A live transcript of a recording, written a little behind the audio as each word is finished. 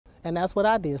And that's what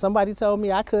I did. Somebody told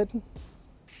me I couldn't.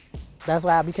 That's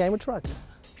why I became a trucker.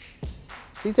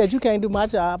 He said, you can't do my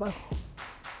job.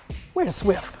 Where's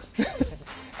Swift?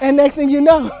 And next thing you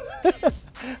know,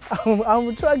 I'm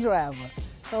a truck driver.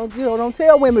 Don't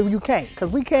tell women you can't,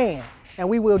 because we can, and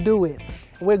we will do it.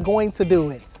 We're going to do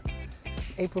it.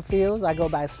 April Fields, I go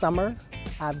by Summer.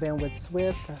 I've been with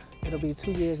Swift, it'll be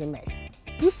 2 years in May.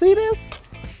 You see this?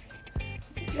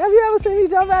 Have you ever seen me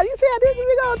jump out? You see how this big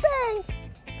old thing?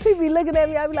 People be looking at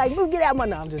me, I be like, move, get out my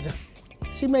nose. I'm just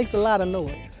joking. She makes a lot of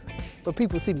noise, but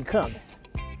people see me coming.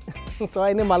 So I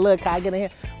ain't in my little car getting here,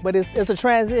 but it's a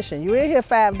transition. You're in here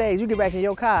 5 days, you get back in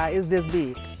your car, it's this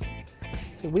big.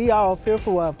 See, we all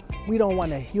fearful of, you don't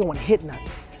want to hit nothing.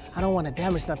 I don't want to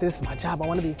damage nothing, this is my job, I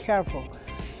want to be careful.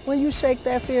 When you shake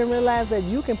that fear and realize that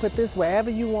you can put this wherever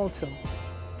you want to,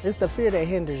 it's the fear that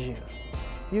hinders you.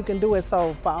 You can do it,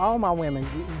 so for all my women,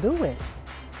 do it.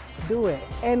 Do it.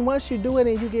 And once you do it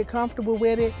and you get comfortable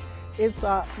with it,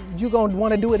 you're gonna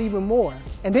want to do it even more.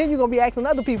 And then you're gonna be asking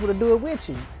other people to do it with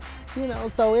you.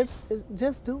 So it's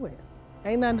just do it.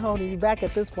 Ain't nothing holding you back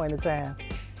at this point in time.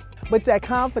 But that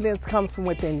confidence comes from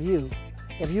within you.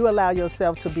 If you allow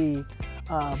yourself to be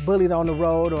bullied on the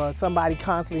road or somebody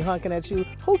constantly honking at you,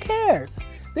 who cares?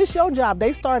 This your job.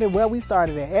 They started where we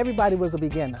started at. Everybody was a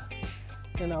beginner.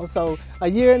 So a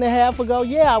year and a half ago,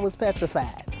 yeah, I was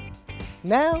petrified.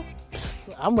 Now,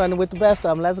 I'm running with the best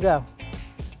of them. Let's go.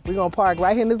 We're gonna park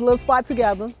right here in this little spot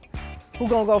together. Who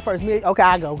gonna go first? Me? Okay,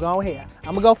 I go. Go ahead.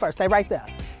 I'm gonna go first. Stay right there.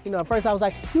 At first I was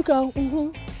like, you go.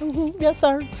 Yes,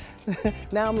 sir.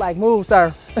 Now I'm like, move,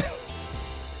 sir.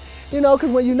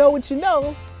 Because when you know what you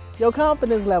know, your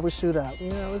confidence levels shoot up.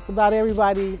 It's about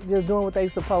everybody just doing what they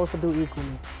supposed to do equally.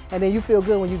 And then you feel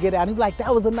good when you get out. You're like,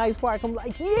 that was a nice park. I'm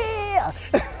like, yeah.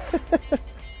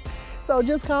 So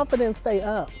just confidence stay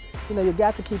up. You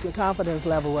got to keep your confidence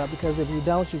level up, because if you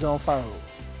don't, you're gonna fold.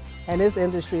 And this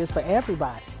industry is for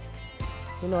everybody.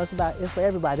 It's for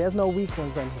everybody. There's no weak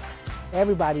ones in here.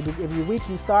 Everybody, if you're weak,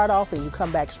 you start off and you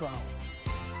come back strong.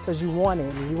 Because you want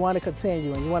it, and you want to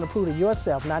continue, and you want to prove to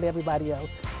yourself, not everybody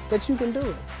else, that you can do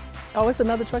it. Oh, it's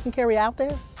another truck and carry out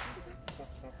there?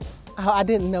 Oh, I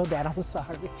didn't know that, I'm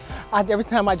sorry. Every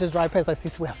time I just drive past, I see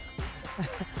Swift.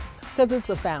 Because it's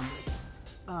a family.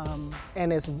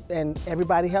 And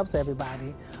everybody helps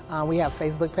everybody. We have a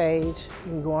Facebook page.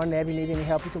 You can go on there if you need any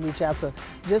help. You can reach out to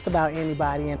just about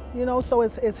anybody. And so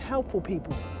it's helpful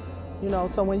people.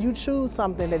 So when you choose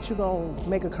something that you're gonna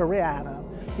make a career out of,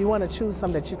 you want to choose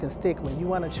something that you can stick with. You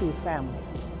want to choose family.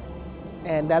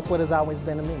 And that's what it's always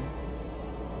been to me.